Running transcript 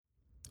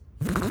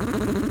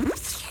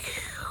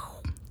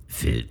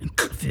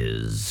Fit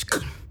Fizz.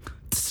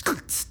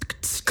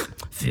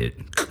 Fit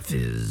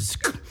Fizz.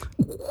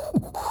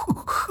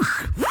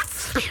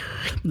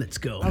 Let's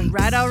go. All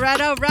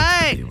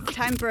right.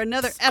 Time for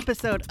another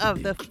episode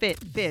of the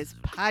Fit Fizz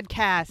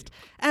podcast.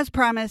 As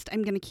promised,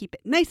 I'm going to keep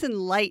it nice and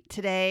light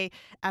today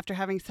after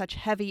having such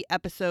heavy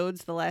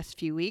episodes the last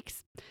few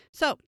weeks.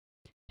 So,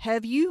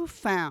 have you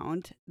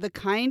found the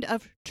kind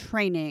of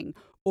training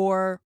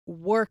or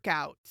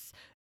workouts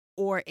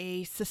or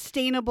a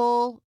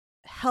sustainable,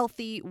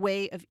 healthy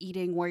way of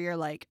eating where you're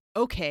like,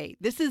 okay,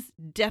 this is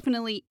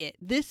definitely it.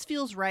 This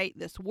feels right.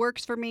 This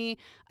works for me.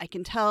 I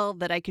can tell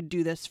that I could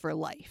do this for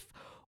life.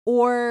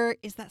 Or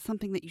is that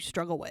something that you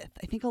struggle with?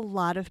 I think a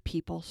lot of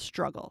people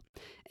struggle.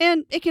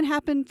 And it can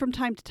happen from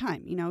time to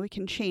time. You know, it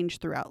can change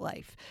throughout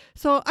life.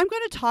 So I'm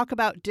going to talk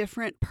about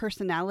different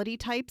personality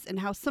types and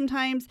how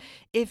sometimes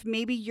if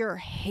maybe you're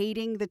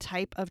hating the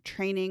type of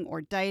training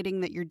or dieting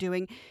that you're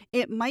doing,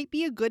 it might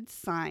be a good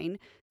sign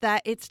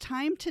that it's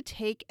time to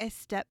take a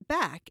step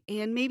back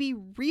and maybe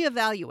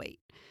reevaluate.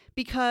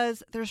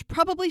 Because there's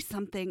probably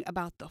something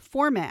about the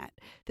format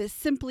that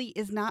simply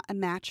is not a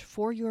match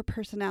for your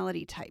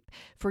personality type,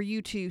 for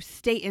you to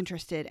stay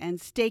interested and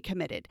stay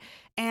committed.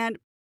 And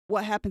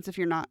what happens if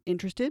you're not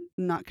interested,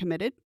 not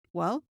committed?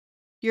 Well,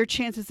 your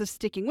chances of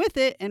sticking with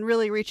it and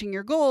really reaching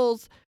your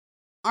goals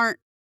aren't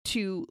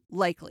too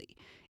likely.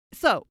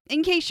 So,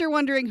 in case you're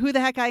wondering who the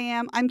heck I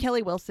am, I'm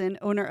Kelly Wilson,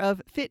 owner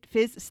of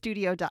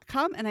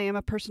FitFizzStudio.com, and I am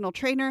a personal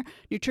trainer,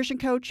 nutrition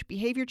coach,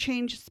 behavior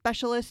change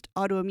specialist,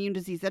 autoimmune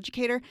disease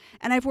educator,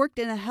 and I've worked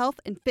in the health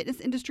and fitness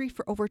industry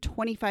for over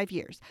 25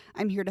 years.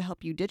 I'm here to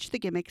help you ditch the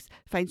gimmicks,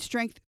 find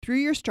strength through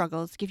your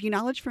struggles, give you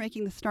knowledge for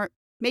making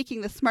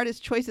the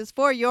smartest choices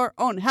for your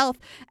own health,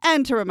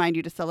 and to remind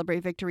you to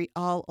celebrate victory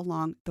all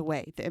along the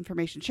way. The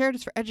information shared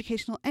is for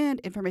educational and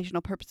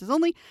informational purposes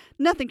only.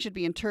 Nothing should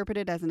be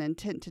interpreted as an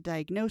intent to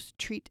diagnose,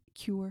 treat,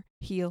 cure,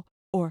 heal,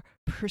 or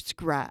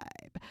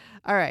prescribe.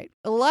 All right.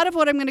 A lot of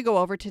what I'm going to go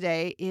over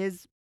today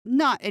is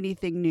not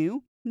anything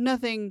new,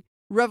 nothing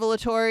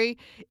revelatory.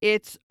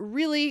 It's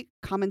really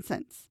common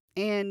sense.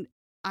 And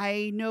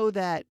I know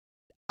that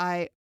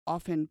I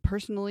often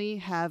personally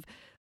have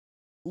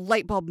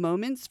light bulb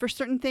moments for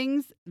certain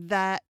things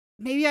that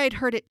maybe I'd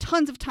heard it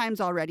tons of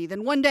times already.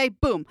 Then one day,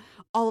 boom,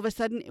 all of a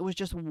sudden it was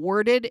just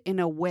worded in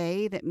a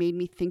way that made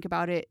me think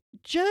about it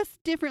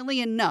just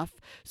differently enough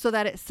so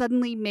that it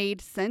suddenly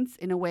made sense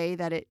in a way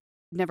that it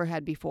never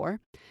had before.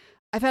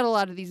 I've had a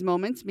lot of these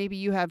moments. Maybe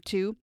you have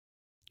too.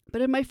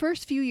 But in my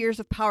first few years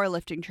of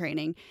powerlifting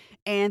training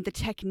and the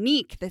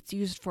technique that's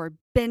used for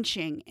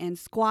benching and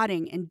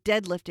squatting and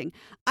deadlifting,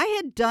 I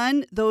had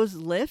done those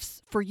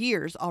lifts for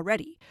years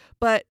already.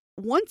 But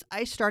once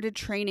I started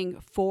training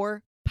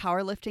for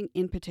powerlifting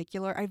in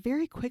particular, I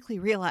very quickly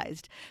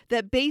realized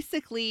that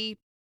basically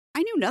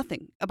I knew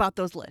nothing about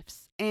those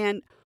lifts.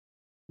 And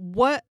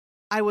what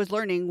I was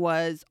learning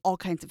was all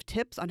kinds of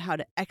tips on how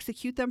to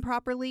execute them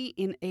properly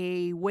in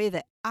a way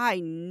that I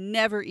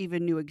never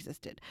even knew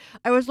existed.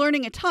 I was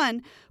learning a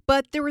ton,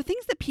 but there were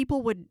things that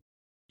people would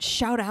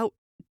shout out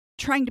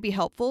trying to be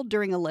helpful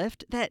during a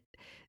lift that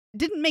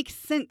didn't make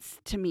sense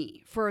to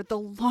me for the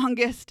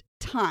longest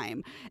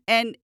time.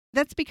 And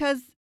that's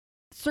because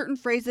certain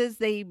phrases,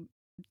 they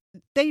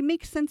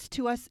make sense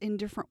to us in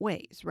different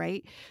ways,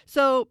 right?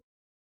 So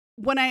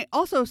when I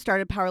also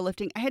started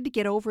powerlifting, I had to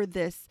get over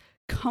this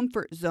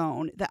comfort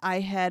zone that I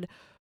had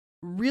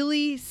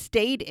really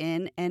stayed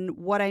in. And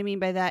what I mean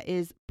by that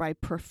is by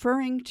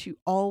preferring to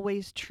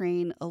always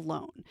train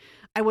alone.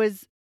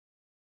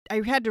 I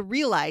had to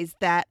realize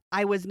that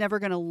I was never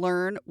going to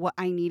learn what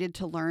I needed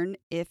to learn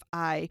if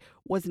I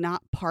was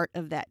not part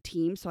of that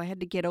team. So I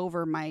had to get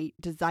over my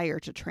desire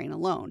to train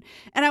alone.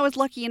 And I was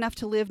lucky enough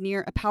to live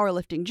near a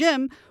powerlifting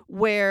gym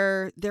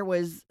where there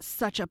was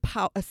such a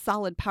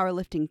solid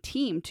powerlifting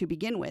team to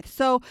begin with.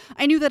 So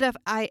I knew that if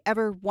I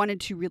ever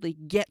wanted to really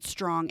get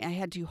strong, I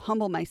had to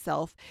humble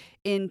myself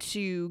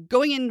into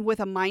going in with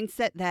a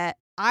mindset that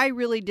I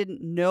really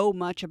didn't know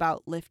much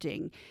about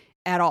lifting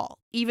at all,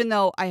 even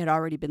though I had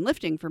already been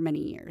lifting for many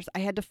years.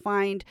 I had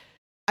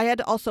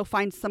to also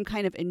find some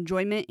kind of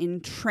enjoyment in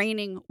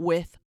training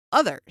with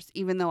others,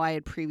 even though I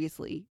had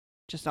previously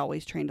just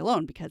always trained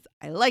alone because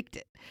I liked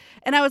it.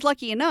 And I was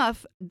lucky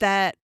enough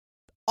that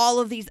all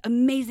of these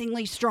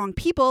amazingly strong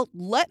people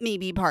let me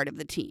be part of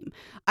the team.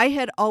 I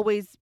had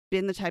always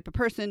been the type of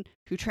person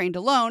who trained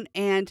alone,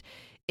 and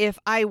if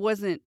I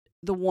wasn't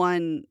the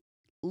one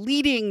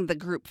leading the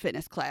group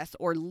fitness class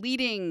or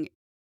leading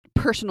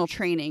personal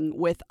training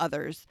with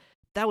others,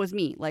 that was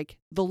me, like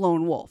the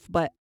lone wolf.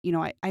 But, you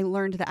know, I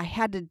learned that I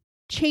had to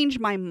change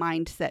my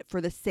mindset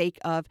for the sake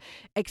of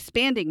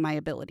expanding my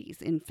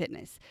abilities in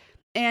fitness.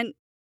 And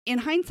in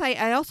hindsight,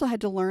 I also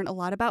had to learn a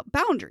lot about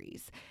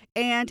boundaries.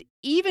 And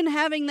even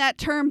having that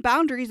term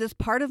boundaries as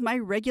part of my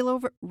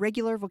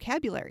regular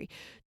vocabulary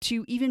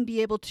to even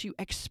be able to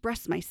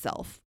express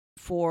myself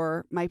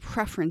for my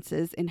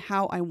preferences and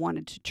how I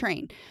wanted to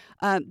train.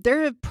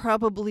 There have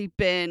probably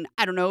been,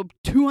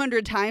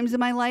 200 times in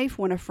my life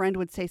when a friend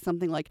would say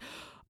something like,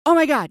 "Oh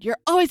my God, you're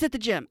always at the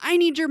gym. I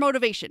need your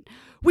motivation."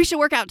 we should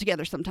work out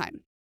together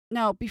sometime.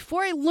 Now,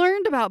 before I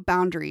learned about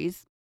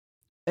boundaries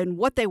and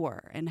what they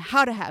were and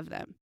how to have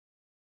them,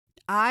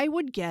 I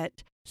would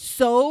get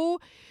so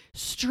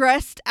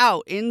stressed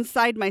out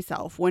inside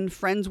myself when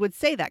friends would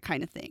say that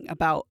kind of thing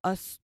about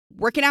us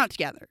working out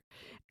together.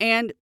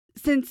 And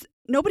since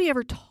nobody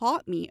ever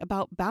taught me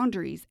about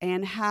boundaries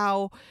and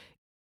how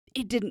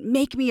it didn't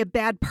make me a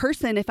bad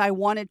person if I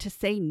wanted to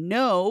say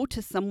no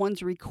to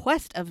someone's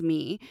request of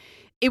me,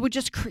 it would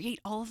just create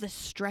all of this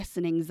stress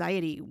and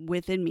anxiety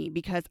within me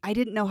because I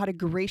didn't know how to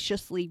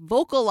graciously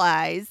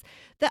vocalize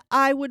that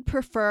I would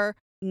prefer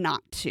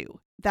not to.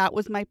 That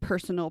was my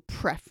personal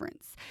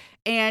preference.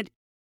 And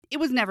it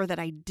was never that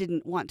I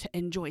didn't want to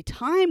enjoy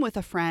time with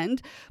a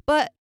friend,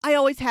 but I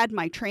always had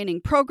my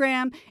training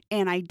program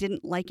and I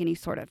didn't like any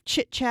sort of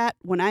chit chat.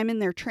 When I'm in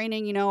their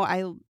training,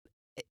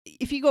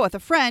 if you go with a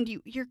friend,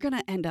 you're going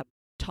to end up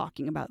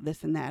talking about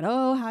this and that.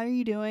 Oh, how are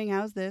you doing?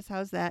 How's this?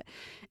 How's that?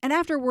 And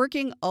after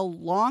working a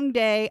long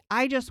day,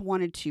 I just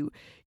wanted to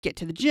get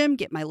to the gym,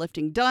 get my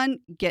lifting done,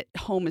 get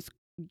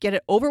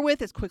it over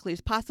with as quickly as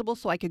possible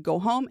so I could go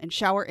home and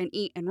shower and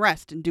eat and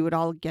rest and do it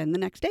all again the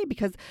next day.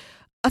 Because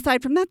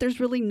aside from that, there's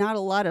really not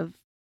a lot of,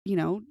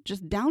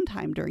 just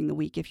downtime during the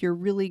week if you're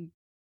really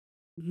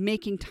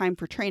making time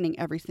for training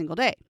every single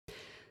day.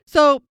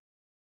 So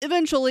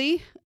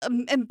eventually,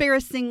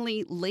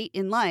 embarrassingly late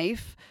in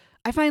life,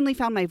 I finally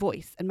found my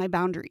voice and my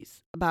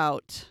boundaries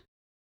about,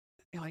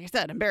 like I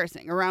said,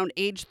 embarrassing, around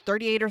age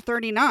 38 or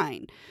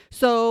 39.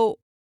 So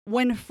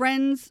when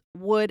friends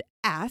would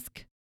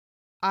ask,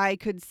 I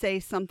could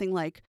say something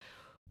like,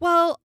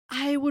 well,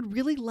 I would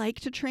really like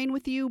to train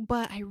with you,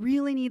 but I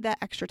really need that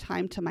extra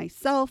time to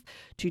myself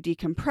to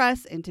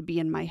decompress and to be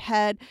in my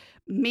head.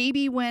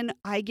 Maybe when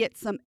I get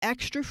some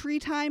extra free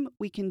time,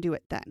 we can do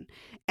it then.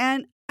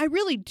 And I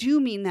really do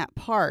mean that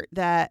part,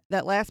 that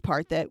last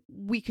part, that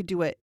we could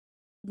do it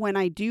when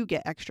I do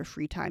get extra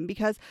free time,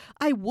 because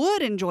I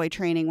would enjoy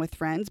training with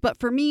friends, but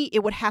for me,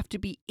 it would have to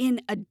be in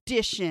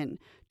addition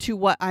to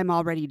what I'm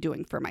already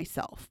doing for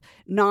myself,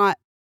 not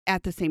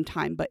at the same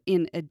time, but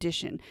in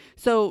addition.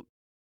 So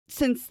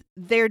since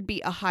there'd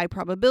be a high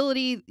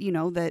probability,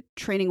 that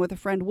training with a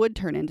friend would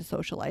turn into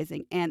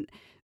socializing, and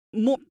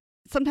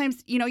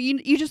sometimes,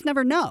 you just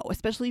never know,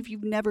 especially if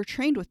you've never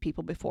trained with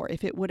people before,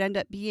 if it would end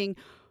up being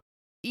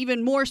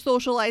even more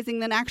socializing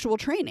than actual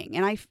training.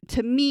 And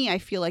to me, I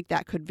feel like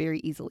that could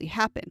very easily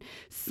happen.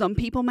 Some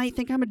people might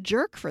think I'm a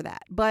jerk for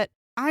that, but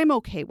I'm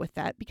okay with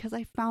that because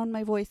I found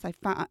my voice.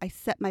 I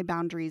set my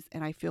boundaries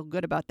and I feel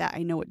good about that.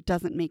 I know it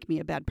doesn't make me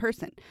a bad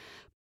person.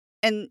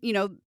 And,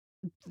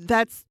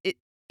 that's it.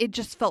 It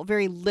just felt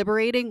very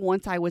liberating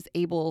once I was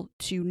able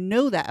to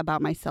know that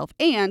about myself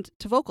and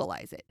to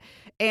vocalize it.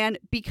 And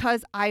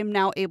because I'm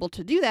now able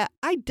to do that,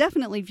 I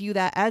definitely view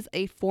that as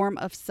a form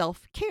of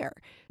self-care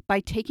by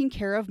taking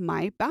care of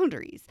my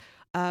boundaries.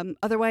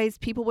 Otherwise,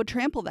 people would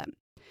trample them.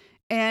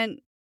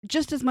 And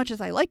just as much as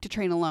I like to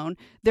train alone,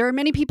 there are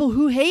many people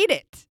who hate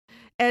it.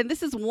 And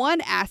this is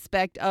one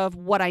aspect of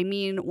what I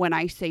mean when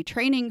I say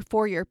training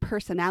for your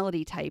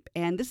personality type.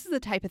 And this is the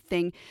type of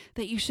thing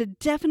that you should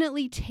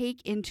definitely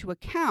take into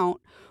account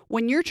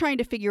when you're trying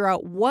to figure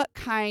out what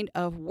kind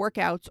of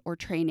workouts or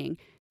training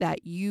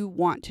that you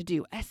want to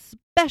do,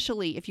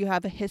 especially if you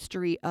have a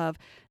history of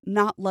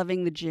not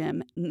loving the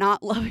gym,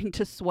 not loving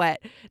to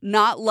sweat,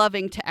 not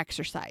loving to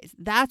exercise.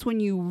 That's when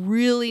you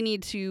really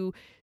need to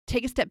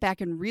take a step back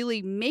and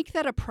really make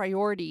that a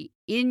priority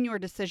in your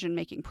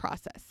decision-making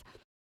process.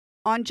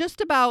 On just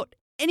about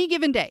any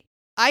given day,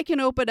 I can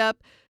open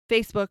up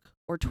Facebook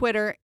or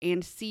Twitter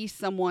and see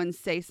someone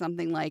say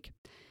something like,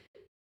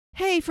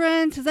 "Hey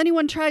friends, has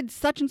anyone tried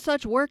such and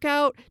such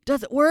workout?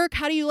 Does it work?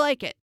 How do you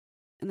like it?"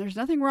 And there's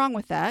nothing wrong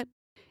with that.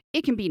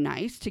 It can be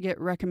nice to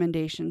get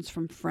recommendations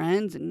from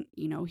friends and,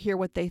 hear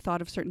what they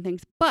thought of certain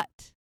things.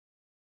 But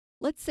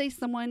let's say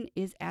someone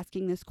is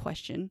asking this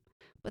question,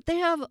 but they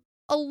have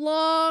a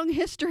long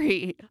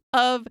history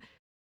of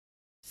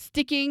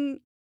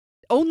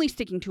only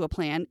sticking to a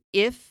plan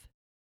if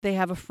they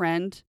have a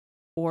friend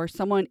or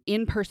someone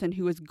in person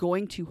who is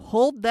going to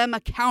hold them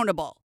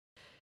accountable.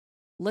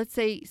 Let's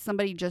say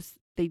somebody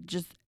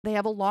they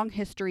have a long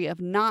history of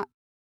not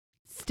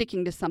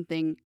sticking to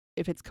something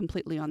if it's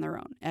completely on their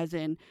own, as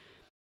in,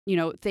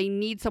 they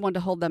need someone to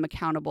hold them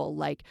accountable,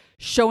 like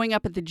showing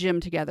up at the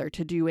gym together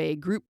to do a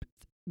group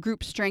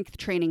strength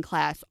training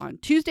class on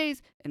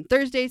Tuesdays and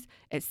Thursdays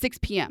at 6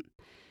 p.m.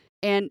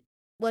 And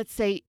let's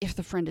say if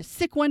the friend is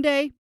sick one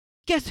day,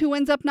 guess who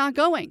ends up not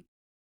going?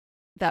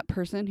 That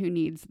person who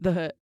needs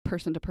the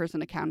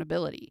person-to-person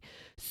accountability.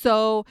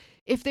 So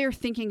if they're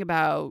thinking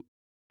about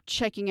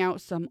checking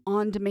out some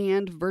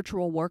on-demand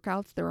virtual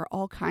workouts, there are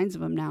all kinds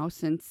of them now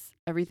since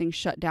everything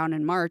shut down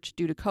in March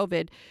due to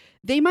COVID,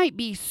 they might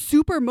be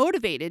super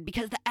motivated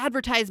because the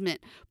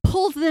advertisement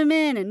pulls them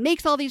in and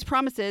makes all these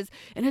promises,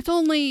 and it's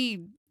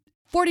only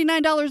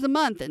 $49 a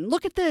month, and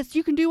look at this,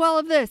 you can do all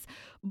of this.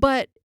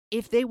 But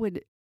if they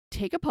would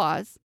take a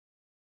pause,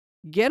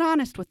 get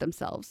honest with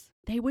themselves,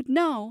 they would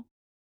know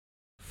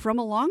from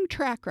a long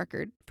track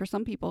record for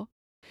some people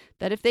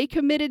that if they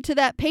committed to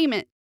that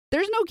payment,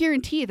 there's no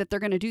guarantee that they're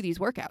going to do these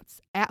workouts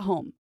at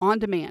home on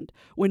demand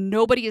when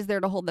nobody is there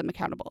to hold them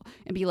accountable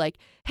and be like,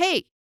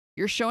 hey,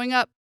 you're showing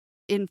up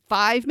in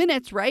 5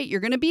 minutes, right? You're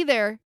going to be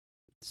there.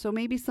 So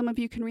maybe some of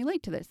you can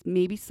relate to this.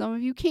 Maybe some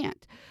of you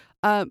can't.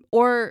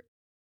 Or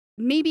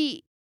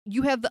maybe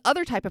you have the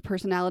other type of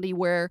personality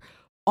where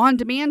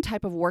on-demand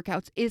type of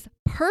workouts is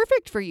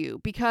perfect for you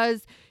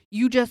because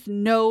you just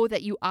know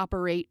that you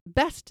operate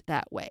best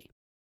that way.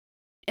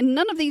 And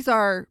none of these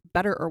are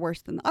better or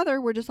worse than the other.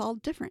 We're just all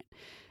different.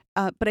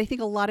 But I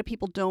think a lot of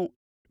people don't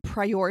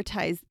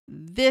prioritize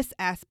this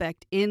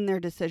aspect in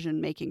their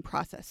decision-making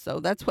process. So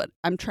that's what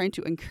I'm trying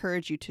to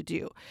encourage you to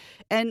do.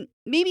 And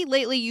maybe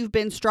lately you've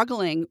been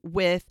struggling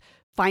with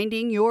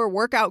finding your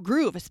workout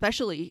groove,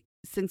 especially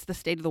since the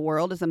state of the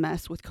world is a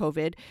mess with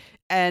COVID.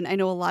 And I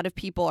know a lot of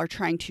people are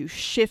trying to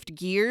shift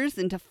gears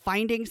into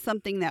finding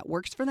something that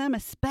works for them,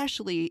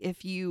 especially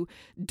if you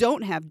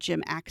don't have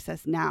gym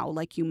access now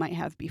like you might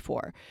have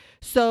before.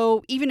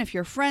 So even if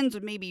your friends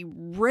are maybe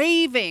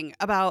raving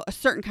about a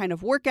certain kind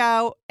of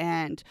workout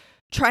and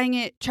trying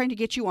to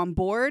get you on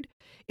board,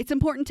 it's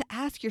important to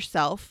ask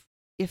yourself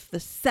if the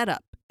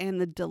setup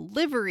and the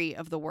delivery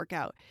of the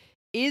workout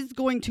is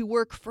going to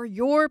work for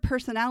your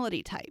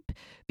personality type,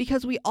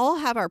 because we all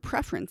have our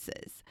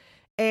preferences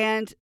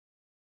and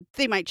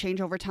they might change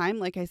over time,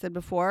 like I said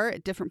before,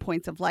 at different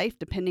points of life,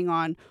 depending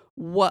on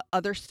what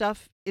other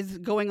stuff is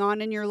going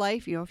on in your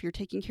life. You know, if you're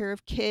taking care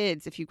of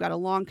kids, if you've got a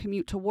long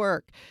commute to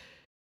work.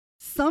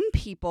 Some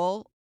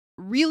people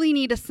really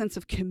need a sense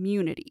of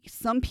community.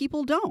 Some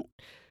people don't.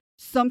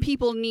 Some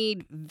people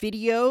need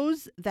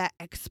videos that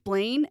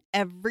explain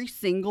every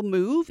single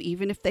move,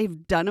 even if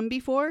they've done them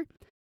before.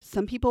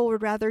 Some people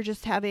would rather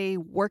just have a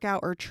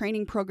workout or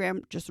training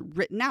program just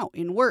written out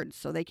in words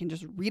so they can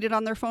just read it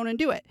on their phone and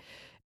do it.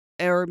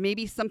 Or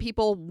maybe some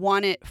people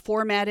want it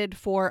formatted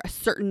for a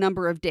certain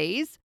number of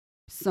days.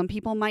 Some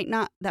people might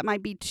not. That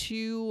might be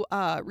too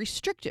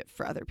restrictive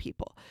for other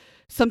people.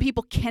 Some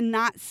people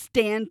cannot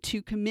stand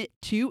to commit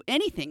to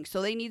anything,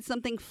 so they need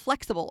something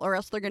flexible or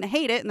else they're going to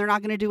hate it and they're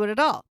not going to do it at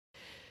all.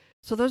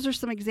 So those are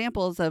some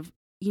examples of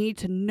you need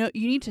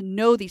to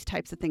know these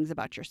types of things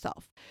about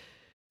yourself.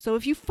 So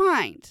if you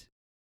find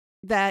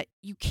that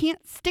you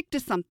can't stick to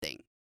something,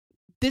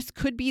 this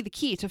could be the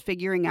key to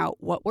figuring out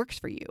what works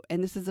for you.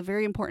 And this is a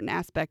very important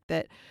aspect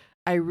that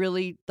I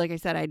really, like I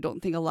said, I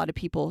don't think a lot of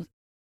people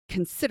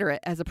consider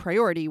it as a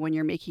priority when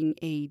you're making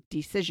a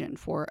decision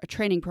for a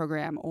training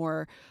program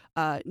or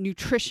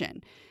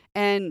nutrition.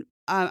 And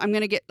I'm going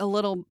to get a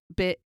little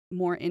bit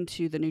more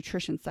into the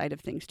nutrition side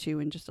of things too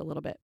in just a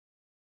little bit.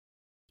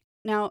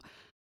 Now,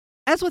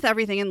 as with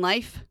everything in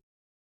life,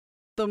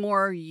 the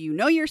more you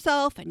know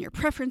yourself and your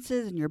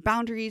preferences and your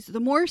boundaries, the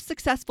more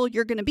successful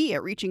you're going to be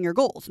at reaching your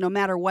goals, no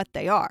matter what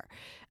they are.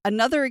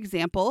 Another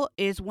example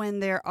is when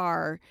there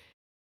are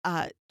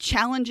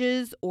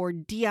challenges or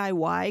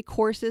DIY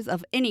courses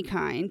of any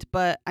kind,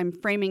 but I'm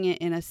framing it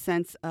in a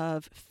sense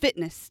of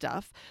fitness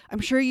stuff. I'm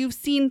sure you've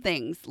seen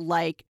things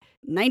like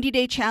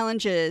 90-day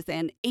challenges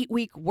and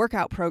 8-week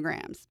workout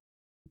programs.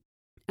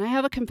 And I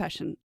have a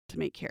confession to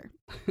make here.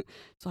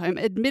 So I'm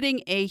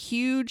admitting a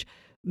huge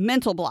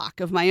mental block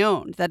of my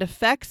own that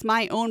affects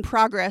my own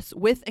progress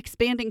with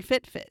expanding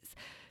FitFizz.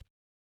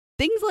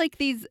 Things like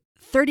these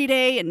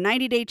 30-day and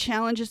 90-day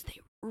challenges, they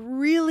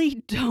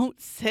really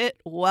don't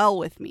sit well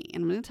with me.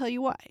 And I'm going to tell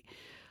you why.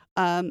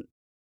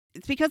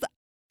 It's because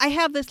I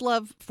have this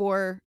love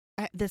for,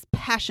 this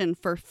passion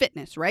for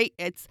fitness, right?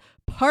 It's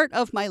part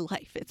of my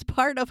life. It's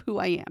part of who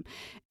I am.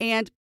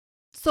 And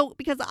so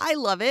because I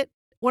love it,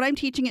 when I'm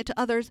teaching it to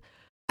others,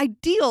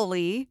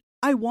 ideally,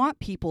 I want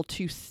people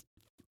to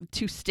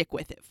stick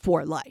with it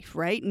for life,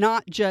 right?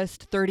 Not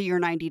just 30 or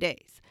 90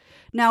 days.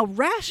 Now,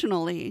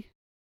 rationally,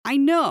 I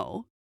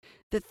know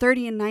that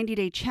 30 and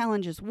 90-day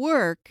challenges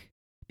work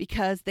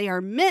because they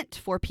are meant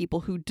for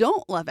people who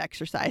don't love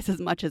exercise as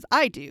much as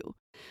I do.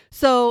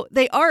 So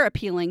they are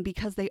appealing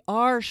because they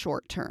are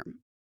short term.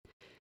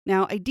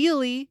 Now,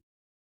 ideally,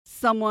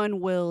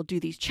 someone will do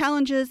these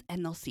challenges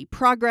and they'll see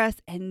progress,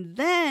 and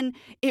then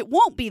it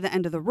won't be the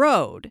end of the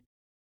road.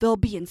 They'll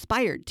be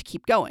inspired to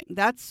keep going.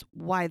 That's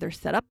why they're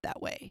set up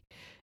that way.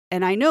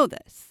 And I know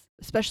this,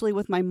 especially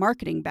with my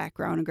marketing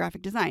background in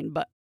graphic design.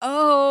 But,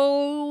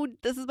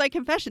 this is my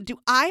confession. Do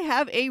I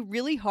have a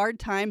really hard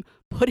time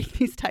putting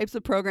these types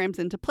of programs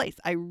into place?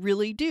 I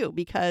really do,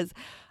 because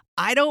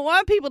I don't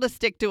want people to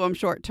stick to them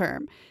short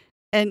term.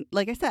 And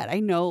like I said, I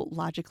know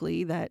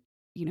logically that,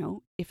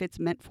 if it's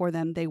meant for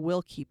them, they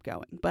will keep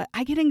going. But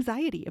I get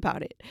anxiety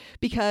about it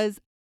because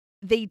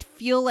they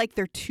feel like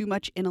they're too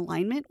much in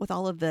alignment with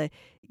all of the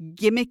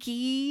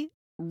gimmicky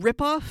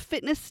ripoff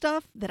fitness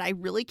stuff that I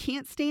really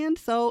can't stand.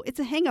 So it's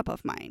a hang up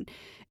of mine.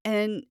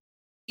 And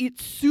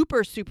it's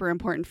super, super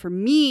important for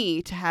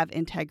me to have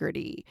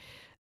integrity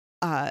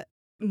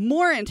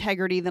more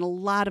integrity than a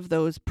lot of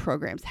those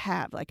programs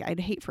have. Like, I'd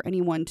hate for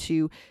anyone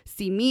to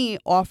see me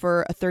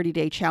offer a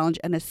 30-day challenge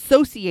and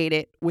associate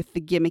it with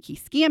the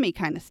gimmicky, scammy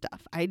kind of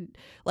stuff.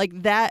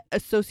 That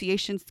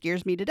association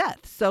scares me to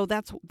death. So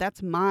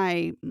that's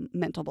my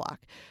mental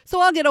block. So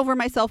I'll get over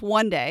myself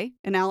one day,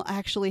 and I'll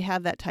actually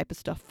have that type of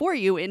stuff for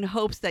you in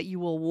hopes that you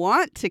will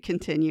want to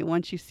continue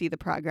once you see the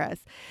progress.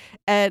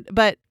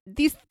 But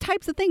these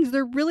types of things,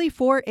 they're really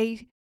for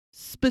a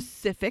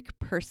specific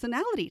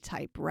personality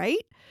type,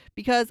 right?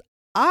 Because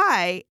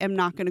I am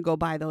not going to go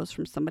buy those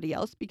from somebody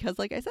else because,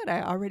 like I said,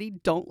 I already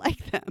don't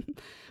like them.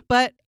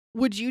 But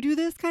would you do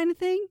this kind of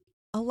thing?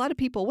 A lot of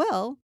people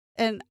will.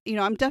 And,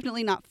 I'm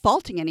definitely not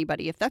faulting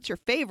anybody. If that's your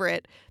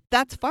favorite,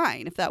 that's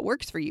fine if that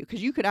works for you,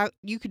 because you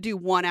could do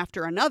one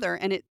after another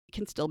and it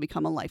can still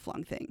become a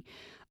lifelong thing.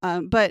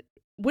 But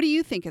what do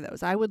you think of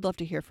those? I would love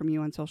to hear from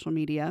you on social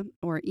media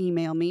or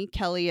email me,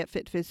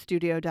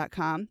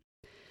 Kelly@fitfizstudio.com.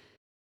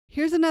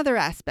 Here's another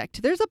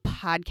aspect. There's a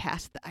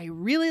podcast that I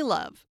really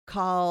love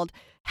called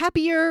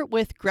Happier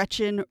with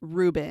Gretchen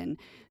Rubin.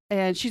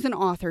 And she's an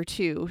author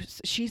too.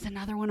 She's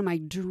another one of my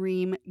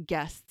dream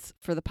guests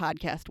for the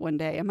podcast one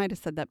day. I might have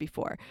said that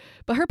before.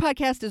 But her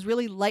podcast is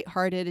really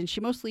lighthearted, and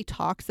she mostly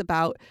talks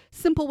about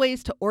simple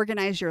ways to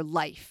organize your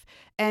life.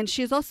 And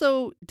she has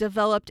also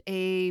developed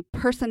a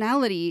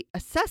personality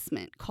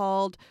assessment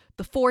called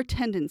the 4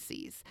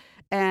 Tendencies.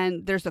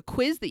 And there's a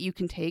quiz that you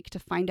can take to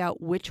find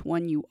out which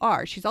one you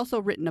are. She's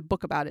also written a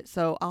book about it,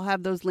 so I'll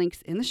have those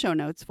links in the show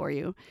notes for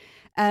you.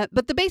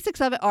 But the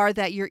basics of it are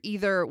that you're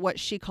either what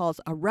she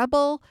calls a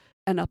rebel,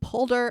 an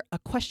upholder, a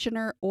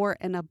questioner, or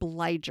an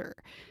obliger.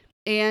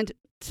 And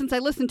since I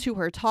listen to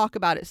her talk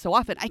about it so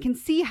often, I can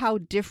see how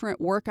different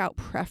workout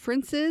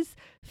preferences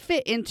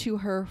fit into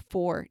her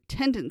 4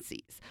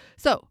 tendencies.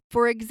 So,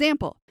 for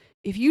example,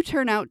 if you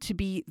turn out to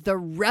be the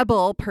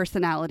rebel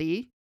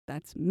personality,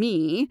 that's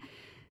me,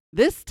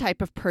 this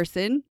type of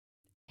person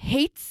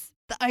hates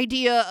the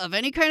idea of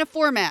any kind of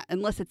format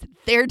unless it's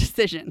their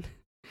decision.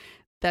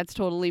 That's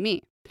totally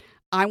me.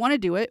 I want to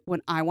do it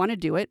when I want to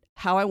do it,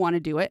 how I want to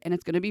do it, and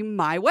it's going to be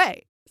my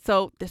way.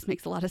 So this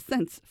makes a lot of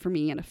sense for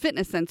me in a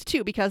fitness sense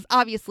too, because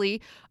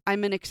obviously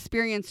I'm an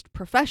experienced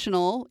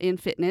professional in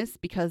fitness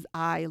because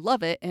I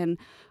love it, and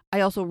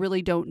I also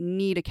really don't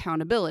need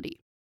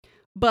accountability.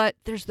 But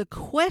there's the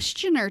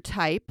questioner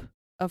type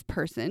of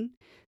person.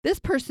 This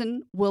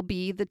person will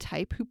be the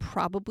type who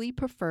probably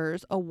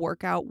prefers a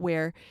workout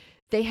where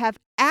they have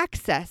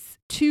access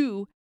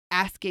to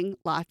asking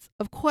lots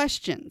of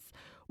questions,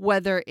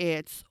 whether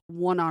it's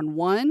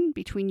one-on-one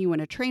between you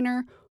and a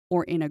trainer,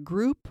 or in a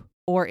group,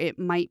 or it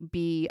might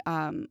be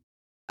an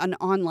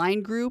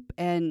online group.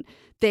 And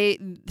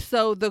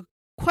so the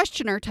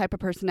questioner type of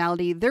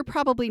personality, they're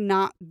probably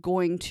not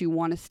going to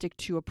want to stick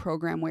to a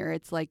program where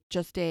it's like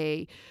just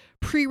a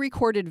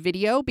pre-recorded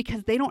video,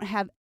 because they don't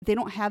have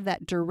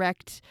that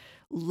direct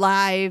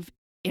live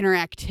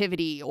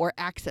interactivity or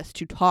access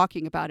to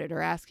talking about it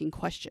or asking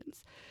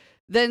questions.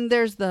 Then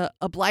there's the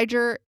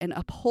obliger and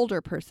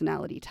upholder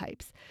personality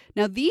types.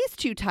 Now, these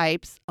two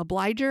types,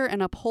 obliger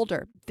and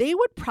upholder, they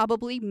would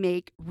probably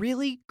make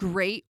really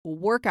great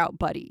workout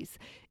buddies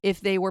if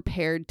they were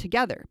paired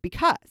together,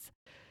 because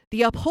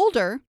the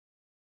upholder,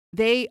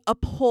 they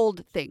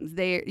uphold things.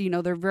 They're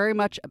very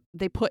much,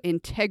 they put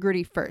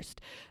integrity first.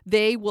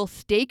 They will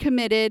stay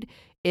committed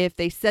if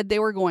they said they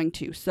were going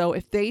to. So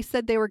if they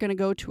said they were going to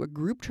go to a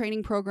group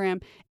training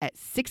program at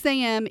 6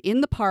 a.m.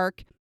 in the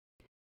park,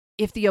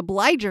 if the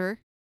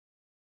obliger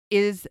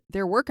is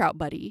their workout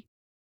buddy,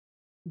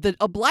 the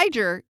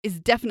obliger is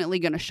definitely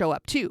going to show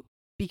up too,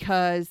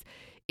 because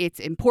it's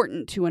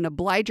important to an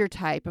obliger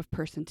type of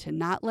person to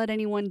not let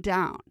anyone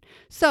down.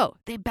 So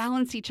they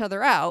balance each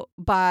other out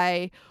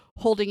by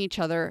holding each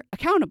other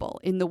accountable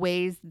in the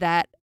ways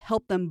that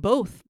help them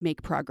both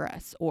make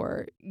progress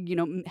or,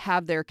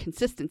 have their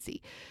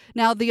consistency.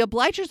 Now, the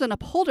obligers and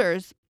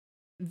upholders,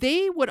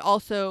 they would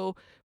also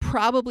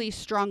probably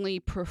strongly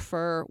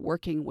prefer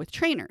working with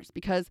trainers,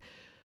 because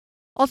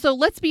also,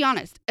 let's be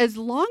honest, as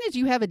long as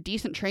you have a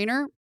decent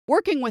trainer,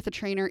 working with a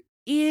trainer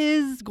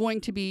is going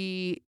to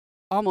be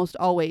almost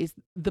always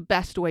the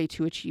best way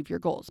to achieve your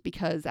goals,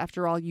 because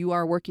after all, you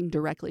are working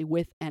directly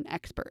with an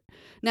expert.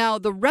 Now,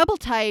 the rebel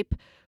type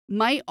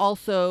might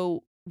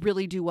also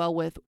really do well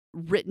with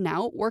written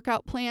out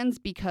workout plans,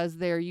 because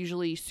they're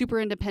usually super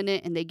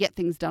independent and they get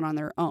things done on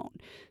their own.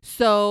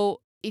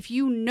 So if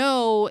you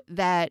know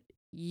that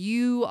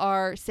you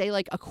are, say,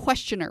 like a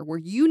questioner where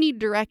you need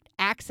direct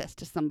access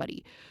to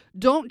somebody,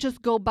 don't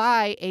just go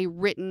buy a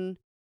written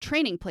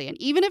training plan.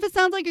 Even if it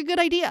sounds like a good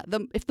idea,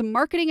 if the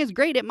marketing is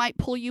great, it might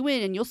pull you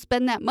in and you'll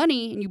spend that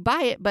money and you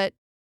buy it, but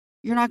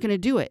you're not going to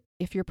do it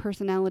if your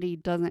personality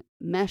doesn't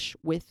mesh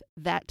with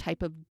that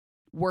type of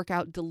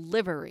workout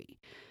delivery.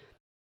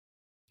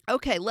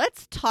 Okay,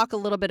 let's talk a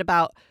little bit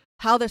about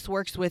how this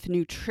works with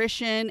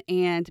nutrition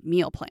and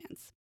meal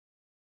plans.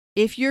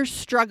 If you're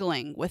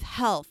struggling with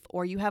health,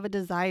 or you have a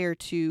desire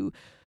to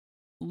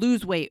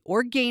lose weight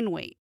or gain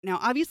weight, now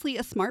obviously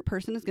a smart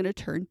person is going to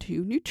turn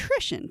to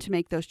nutrition to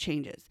make those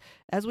changes.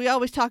 As we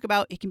always talk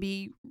about, it can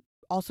be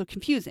also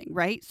confusing,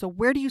 right? So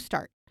where do you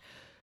start?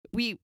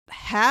 We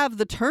have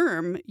the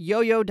term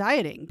yo-yo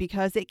dieting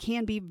because it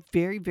can be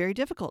very, very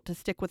difficult to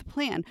stick with a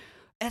plan,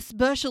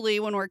 especially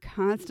when we're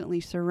constantly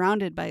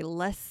surrounded by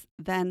less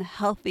than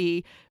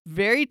healthy,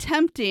 very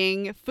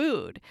tempting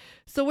food.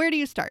 So where do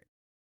you start?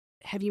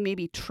 Have you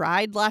maybe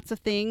tried lots of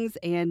things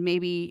and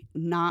maybe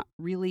not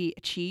really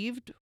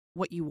achieved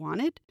what you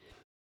wanted?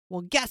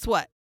 Well, guess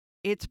what?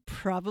 It's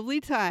probably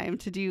time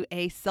to do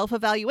a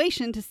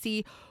self-evaluation to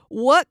see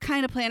what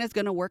kind of plan is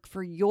going to work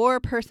for your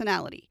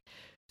personality.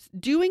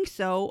 Doing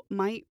so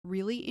might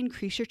really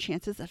increase your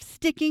chances of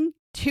sticking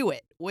to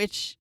it,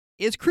 which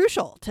is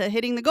crucial to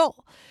hitting the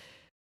goal.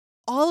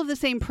 All of the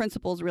same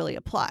principles really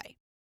apply.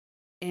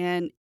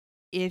 And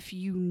if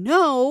you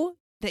know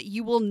that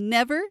you will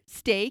never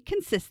stay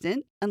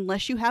consistent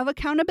unless you have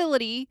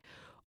accountability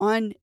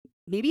on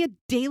maybe a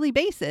daily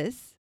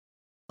basis,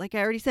 like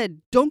I already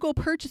said, don't go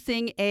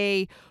purchasing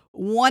a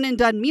one and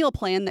done meal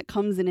plan that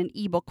comes in an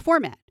ebook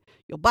format.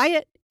 You'll buy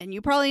it and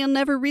you probably will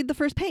never read the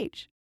first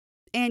page.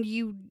 And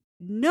you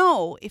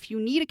know if you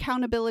need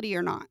accountability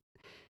or not.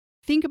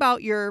 Think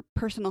about your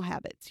personal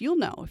habits. You'll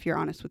know if you're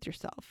honest with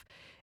yourself.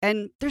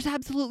 And there's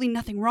absolutely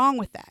nothing wrong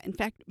with that. In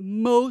fact,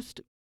 most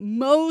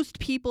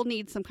people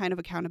need some kind of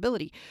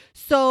accountability.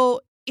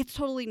 So it's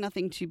totally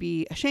nothing to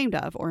be ashamed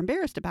of or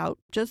embarrassed about.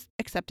 Just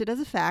accept it as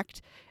a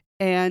fact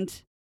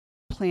and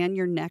plan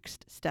your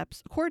next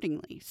steps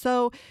accordingly.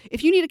 So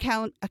if you need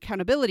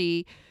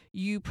accountability,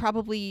 you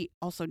probably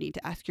also need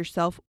to ask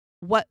yourself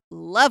what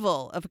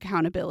level of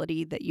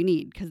accountability that you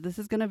need, because this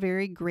is going to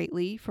vary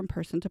greatly from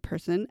person to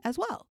person as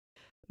well.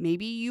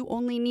 Maybe you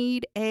only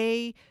need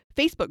a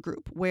Facebook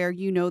group where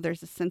you know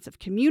there's a sense of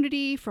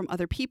community from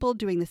other people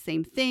doing the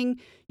same thing.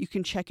 You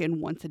can check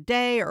in once a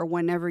day or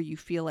whenever you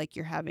feel like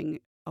you're having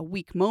a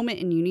weak moment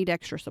and you need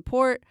extra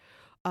support.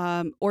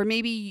 Or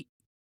maybe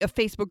a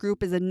Facebook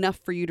group is enough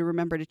for you to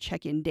remember to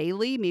check in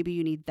daily. Maybe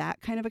you need that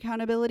kind of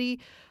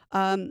accountability.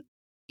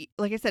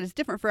 Like I said, it's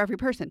different for every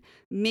person.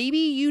 Maybe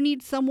you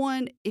need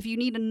someone, if you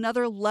need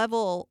another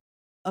level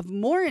of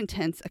more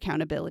intense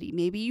accountability,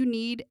 maybe you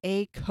need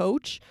a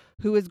coach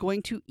who is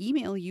going to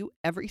email you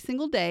every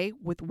single day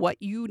with what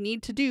you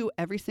need to do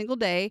every single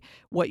day,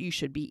 what you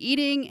should be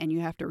eating, and you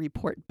have to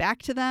report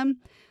back to them.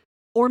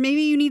 Or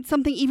maybe you need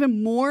something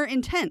even more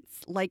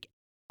intense, like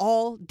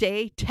all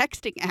day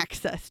texting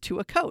access to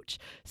a coach.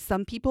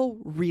 Some people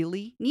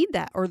really need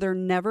that, or they're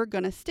never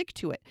going to stick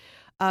to it.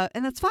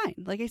 And that's fine.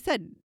 Like I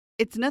said,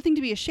 it's nothing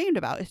to be ashamed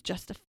about. It's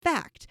just a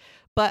fact.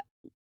 But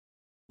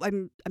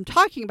I'm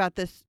talking about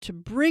this to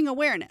bring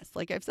awareness.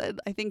 Like I've said,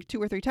 I think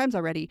 2 or 3 times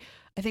already,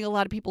 I think a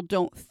lot of people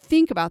don't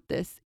think about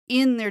this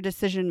in their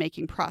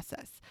decision-making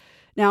process.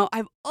 Now,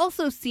 I've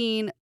also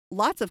seen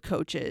lots of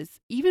coaches,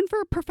 even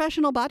for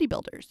professional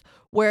bodybuilders,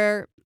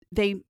 where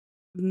they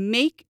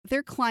make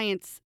their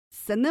clients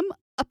send them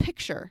a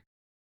picture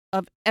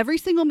of every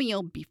single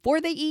meal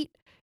before they eat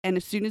and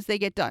as soon as they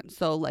get done.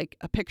 So like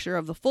a picture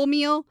of the full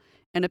meal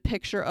and a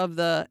picture of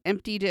the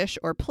empty dish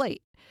or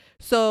plate.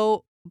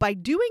 So by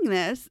doing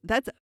this,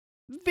 that's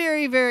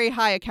very, very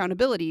high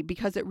accountability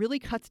because it really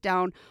cuts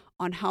down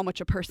on how much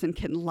a person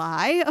can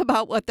lie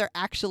about what they're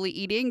actually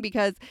eating.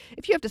 Because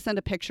if you have to send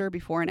a picture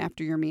before and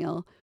after your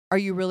meal, are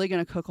you really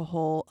going to cook a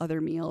whole other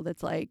meal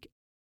that's like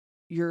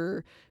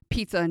your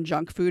pizza and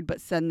junk food,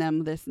 but send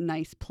them this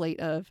nice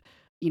plate of,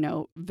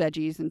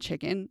 veggies and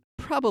chicken?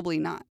 Probably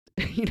not.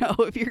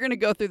 If you're going to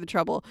go through the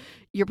trouble,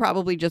 you're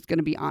probably just going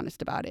to be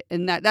honest about it.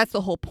 And that's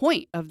the whole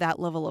point of that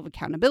level of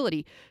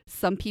accountability.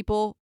 Some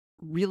people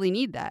really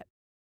need that.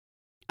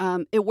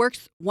 It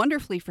works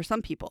wonderfully for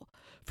some people.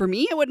 For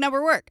me, it would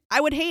never work.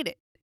 I would hate it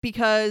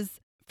because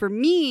for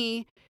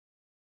me,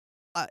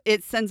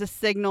 it sends a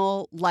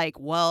signal like,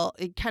 well,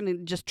 it kind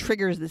of just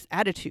triggers this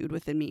attitude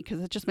within me because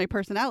it's just my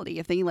personality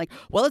of thinking like,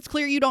 well, it's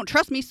clear you don't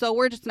trust me, so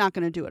we're just not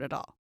going to do it at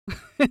all.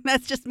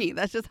 That's just me.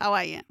 That's just how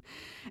I am.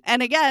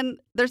 And again,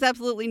 there's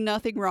absolutely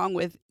nothing wrong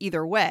with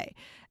either way.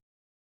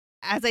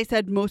 As I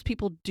said, most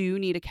people do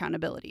need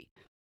accountability.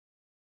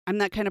 I'm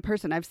that kind of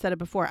person. I've said it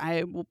before.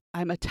 I'm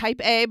a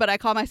type A, but I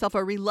call myself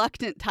a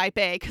reluctant type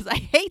A because I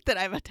hate that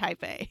I'm a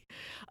type A.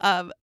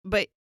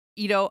 But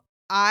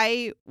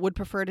I would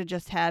prefer to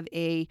just have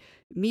a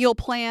meal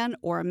plan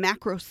or a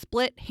macro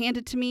split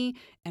handed to me,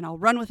 and I'll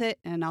run with it,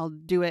 and I'll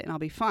do it, and I'll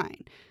be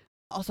fine.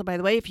 Also, by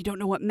the way, if you don't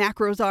know what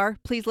macros are,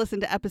 please listen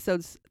to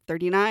episodes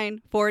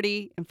 39,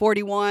 40, and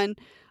 41.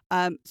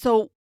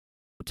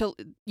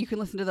 You can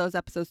listen to those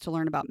episodes to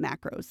learn about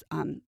macros.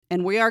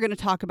 And we are going to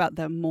talk about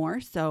them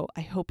more, so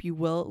I hope you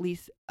will at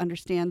least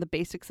understand the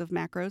basics of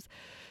macros.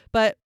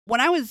 But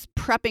when I was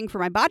prepping for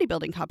my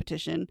bodybuilding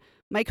competition,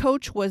 my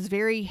coach was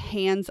very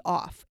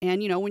hands-off.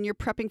 And, when you're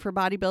prepping for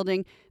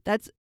bodybuilding,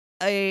 that's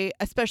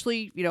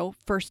especially,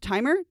 first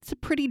timer, it's a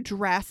pretty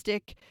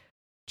drastic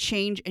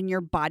change in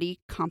your body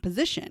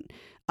composition.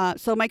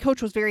 So my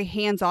coach was very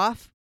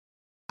hands-off.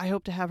 I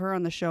hope to have her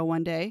on the show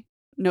one day.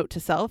 Note to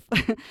self.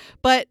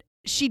 But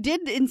she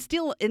did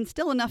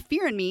instill enough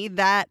fear in me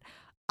that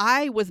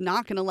I was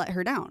not going to let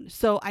her down.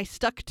 So I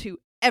stuck to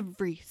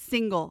every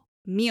single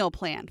meal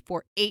plan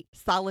for 8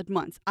 solid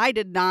months. I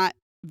did not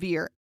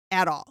veer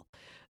at all.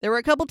 There were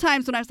a couple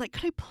times when I was like,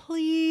 could I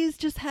please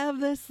just have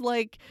this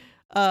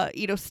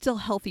still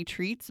healthy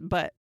treats,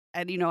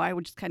 and I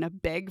would just kind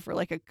of beg for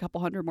like a couple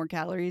hundred more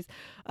calories.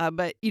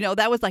 But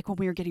that was like when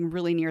we were getting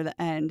really near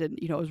the end, and,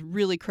 it was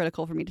really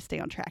critical for me to stay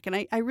on track. And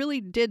I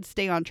really did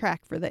stay on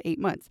track for the 8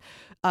 months.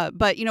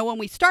 But when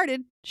we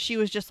started, she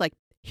was just like,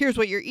 here's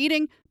what you're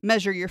eating,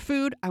 measure your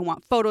food. I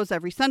want photos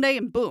every Sunday,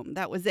 and boom,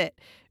 that was it.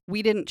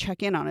 We didn't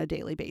check in on a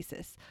daily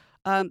basis.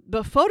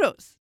 But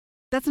photos,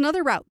 that's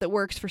another route that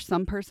works for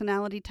some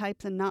personality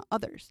types and not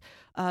others.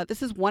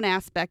 This is one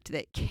aspect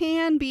that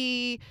can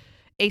be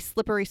a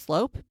slippery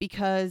slope,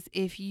 because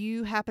if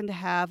you happen to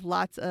have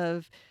lots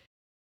of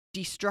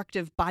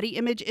destructive body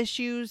image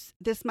issues,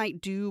 this might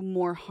do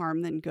more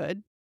harm than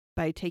good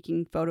by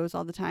taking photos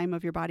all the time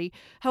of your body.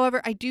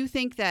 However, I do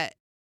think that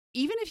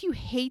even if you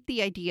hate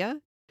the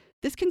idea,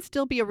 this can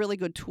still be a really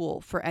good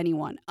tool for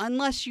anyone,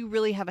 unless you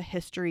really have a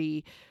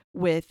history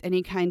with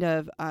any kind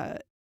of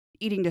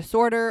eating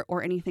disorder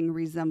or anything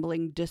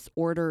resembling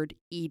disordered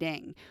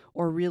eating,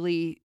 or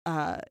really,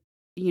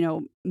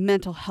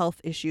 mental health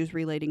issues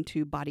relating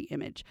to body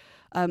image.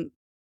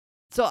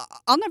 So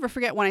I'll never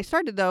forget when I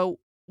started, though,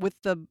 with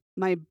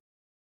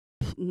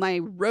my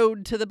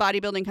road to the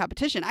bodybuilding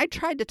competition. I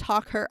tried to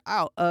talk her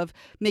out of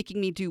making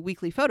me do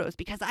weekly photos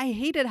because I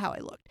hated how I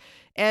looked.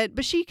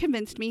 But she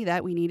convinced me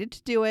that we needed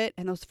to do it.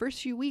 And those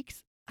first few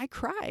weeks, I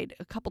cried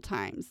a couple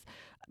times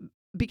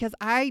because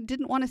I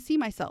didn't want to see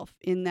myself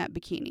in that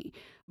bikini.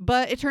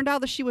 But it turned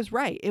out that she was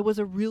right. It was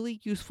a really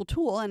useful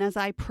tool. And as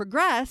I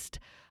progressed,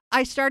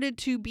 I started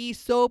to be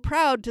so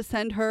proud to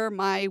send her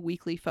my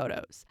weekly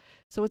photos.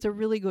 So it's a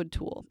really good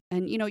tool.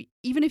 And,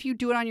 even if you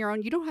do it on your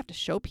own, you don't have to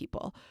show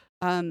people.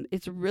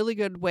 It's a really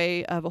good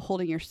way of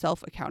holding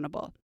yourself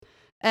accountable.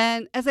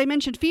 And as I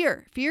mentioned,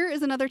 fear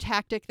is another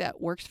tactic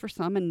that works for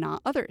some and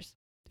not others.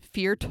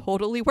 Fear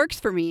totally works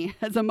for me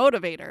as a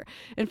motivator.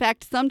 In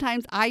fact,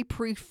 sometimes I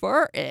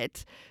prefer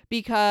it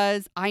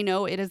because I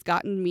know it has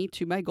gotten me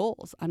to my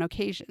goals on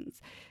occasions.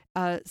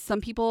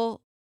 Some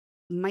people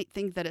might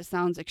think that it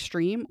sounds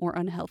extreme or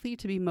unhealthy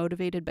to be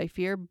motivated by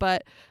fear,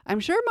 but I'm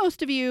sure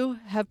most of you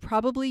have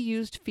probably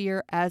used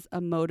fear as a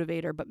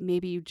motivator, but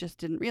maybe you just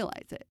didn't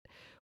realize it.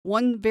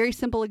 One very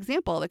simple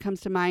example that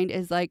comes to mind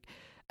is like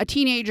a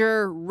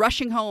teenager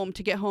rushing home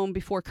to get home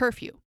before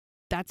curfew.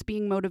 That's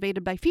being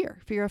motivated by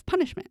fear of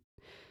punishment.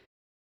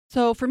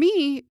 So for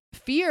me,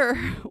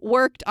 fear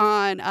worked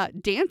on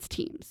dance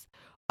teams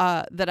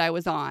that I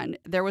was on.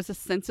 There was a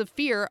sense of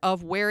fear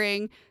of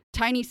wearing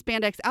tiny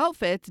spandex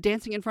outfits,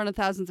 dancing in front of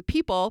thousands of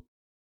people.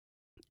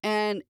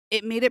 And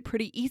it made it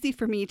pretty easy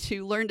for me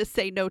to learn to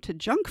say no to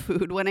junk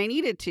food when I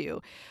needed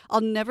to.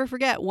 I'll never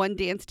forget one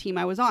dance team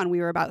I was on.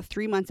 We were about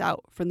 3 months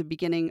out from the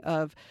beginning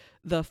of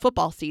the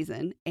football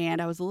season,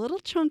 and I was a little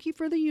chunky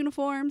for the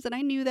uniforms, and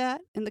I knew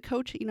that. And the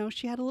coach,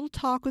 she had a little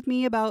talk with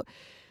me about,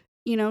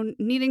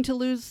 needing to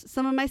lose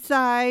some of my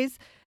size.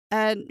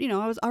 And,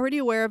 I was already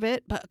aware of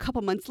it. But a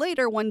couple months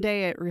later, one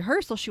day at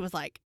rehearsal, she was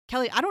like,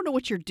 Kelly, I don't know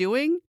what you're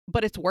doing,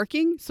 but it's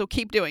working, so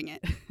keep doing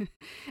it.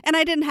 And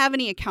I didn't have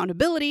any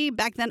accountability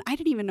back then. I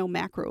didn't even know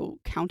macro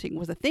counting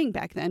was a thing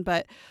back then,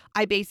 but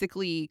I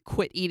basically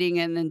quit eating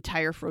an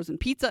entire frozen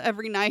pizza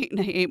every night and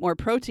I ate more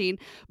protein.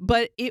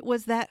 But it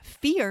was that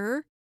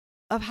fear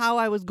of how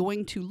I was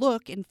going to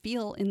look and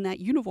feel in that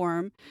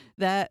uniform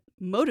that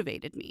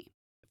motivated me.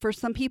 For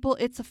some people,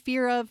 it's a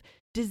fear of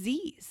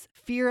disease,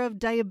 fear of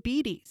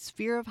diabetes,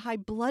 fear of high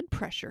blood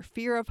pressure,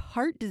 fear of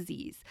heart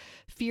disease,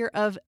 fear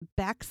of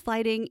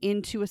backsliding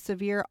into a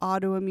severe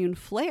autoimmune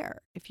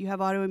flare if you have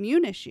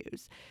autoimmune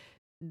issues.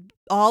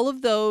 All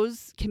of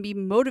those can be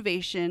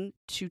motivation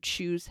to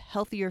choose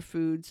healthier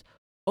foods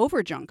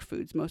over junk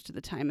foods most of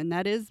the time, and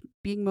that is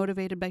being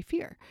motivated by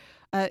fear.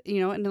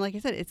 And like I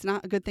said, it's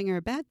not a good thing or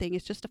a bad thing,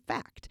 it's just a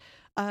fact.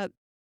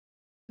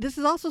 This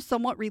is also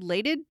somewhat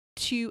related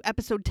to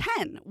episode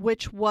 10,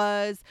 which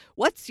was,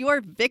 what's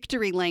your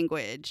victory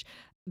language?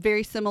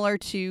 Very similar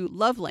to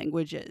love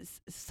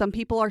languages. Some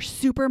people are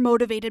super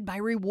motivated by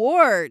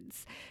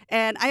rewards.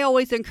 And I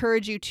always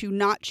encourage you to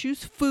not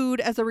choose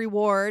food as a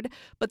reward,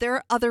 but there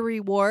are other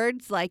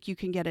rewards, like you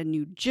can get a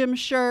new gym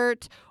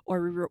shirt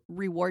or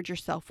reward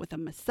yourself with a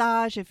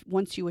massage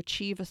once you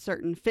achieve a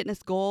certain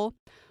fitness goal,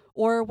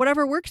 or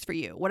whatever works for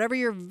you, whatever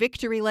your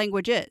victory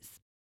language is.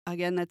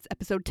 Again, that's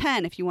episode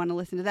 10 if you want to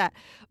listen to that.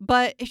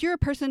 But if you're a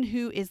person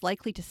who is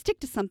likely to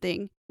stick to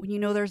something when you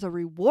know there's a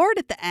reward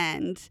at the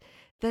end,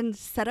 then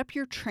set up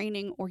your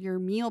training or your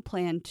meal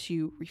plan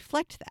to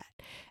reflect that.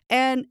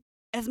 And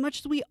as much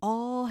as we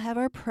all have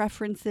our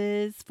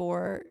preferences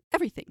for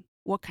everything,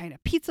 what kind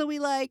of pizza we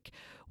like,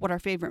 what our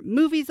favorite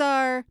movies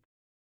are,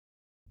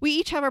 we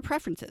each have our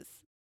preferences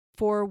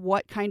for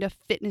what kind of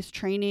fitness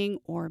training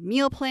or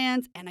meal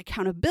plans and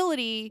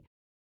accountability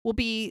will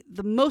be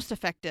the most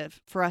effective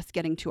for us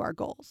getting to our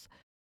goals.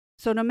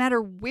 So no matter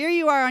where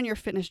you are on your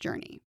fitness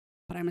journey,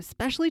 but I'm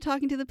especially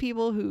talking to the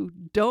people who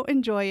don't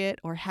enjoy it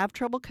or have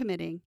trouble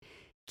committing,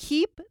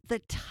 keep the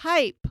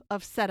type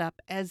of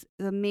setup as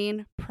the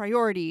main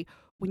priority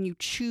when you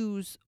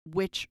choose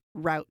which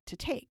route to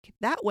take.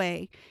 That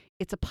way,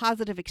 it's a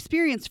positive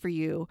experience for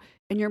you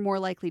and you're more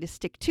likely to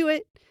stick to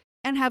it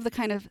and have the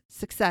kind of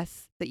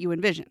success that you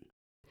envision.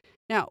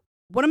 Now,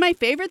 one of my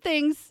favorite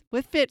things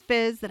with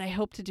FitFizz that I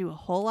hope to do a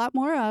whole lot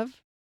more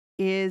of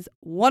is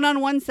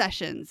one-on-one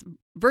sessions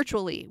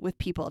virtually with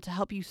people to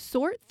help you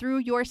sort through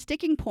your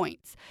sticking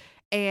points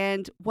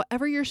and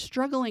whatever you're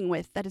struggling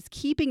with that is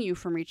keeping you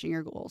from reaching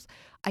your goals.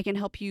 I can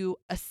help you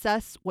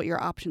assess what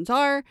your options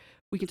are.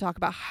 We can talk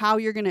about how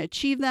you're going to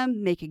achieve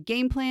them, make a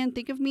game plan.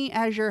 Think of me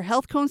as your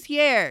health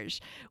concierge.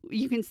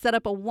 You can set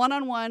up a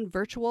one-on-one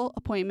virtual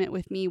appointment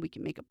with me. We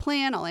can make a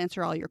plan. I'll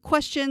answer all your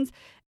questions,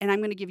 and I'm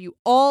going to give you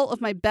all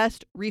of my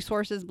best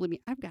resources. Believe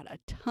me, I've got a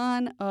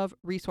ton of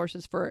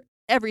resources for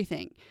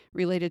everything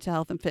related to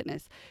health and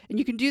fitness. And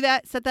you can do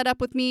that, set that up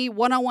with me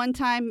one-on-one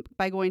time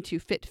by going to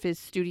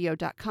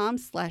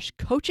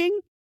fitfizzstudio.com/coaching.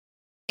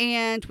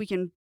 And we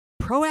can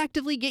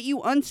proactively get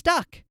you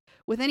unstuck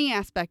with any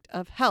aspect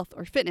of health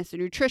or fitness or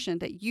nutrition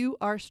that you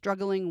are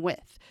struggling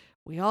with.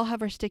 We all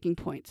have our sticking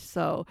points,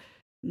 so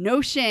no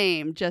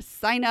shame. Just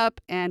sign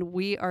up and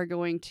we are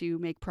going to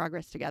make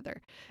progress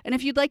together. And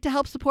if you'd like to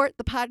help support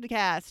the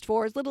podcast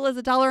for as little as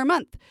 $1 a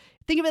month,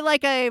 think of it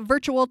like a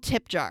virtual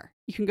tip jar.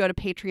 You can go to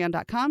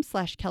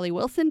patreon.com/Kelly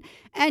Wilson,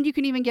 and you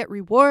can even get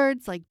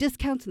rewards like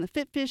discounts in the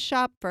FitFizz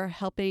shop for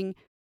helping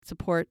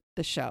support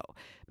the show.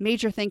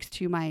 Major thanks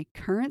to my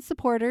current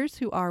supporters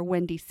who are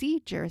Wendy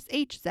C., Jairus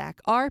H., Zach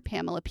R.,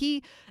 Pamela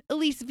P.,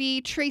 Elise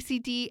V., Tracy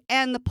D.,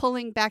 and the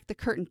Pulling Back the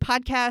Curtain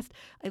podcast.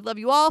 I love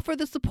you all for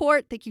the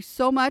support. Thank you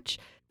so much.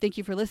 Thank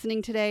you for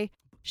listening today.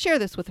 Share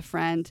this with a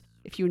friend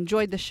if you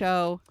enjoyed the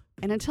show.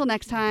 And until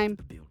next time,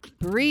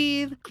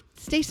 breathe,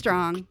 stay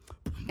strong,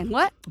 and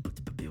what?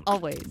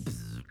 Always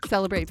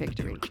celebrate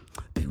victory.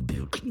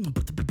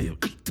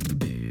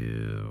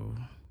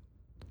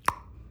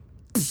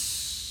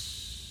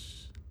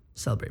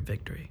 Celebrate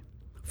victory.